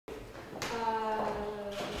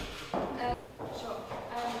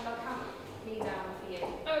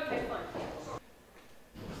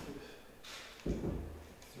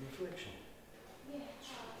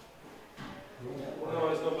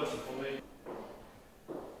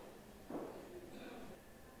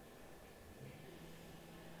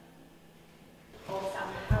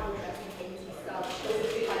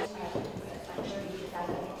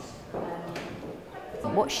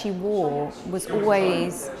what she wore was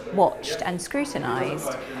always watched and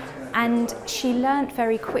scrutinised. And she learnt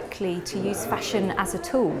very quickly to use fashion as a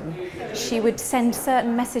tool. She would send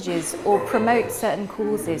certain messages or promote certain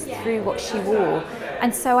causes through what she wore.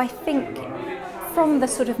 And so I think from the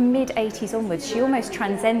sort of mid-80s onwards, she almost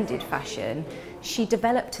transcended fashion. She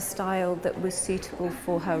developed a style that was suitable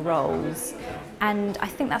for her roles. And I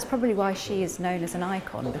think that's probably why she is known as an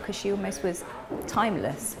icon, because she almost was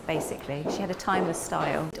timeless, basically. She had a timeless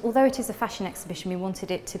style. Although it is a fashion exhibition, we wanted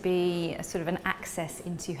it to be a sort of an access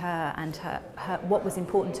into her and what was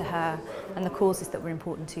important to her and the causes that were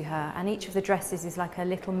important to her. And each of the dresses is like a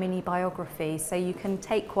little mini biography, so you can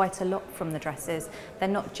take quite a lot from the dresses. They're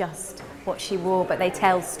not just what she wore, but they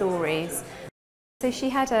tell stories. So she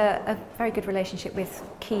had a very good relationship with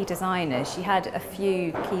key designers. She had a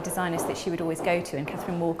few key designers that she would always go to, and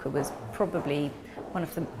Catherine Walker was probably one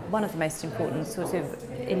of the most important, sort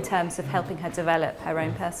of in terms of helping her develop her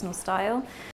own personal style.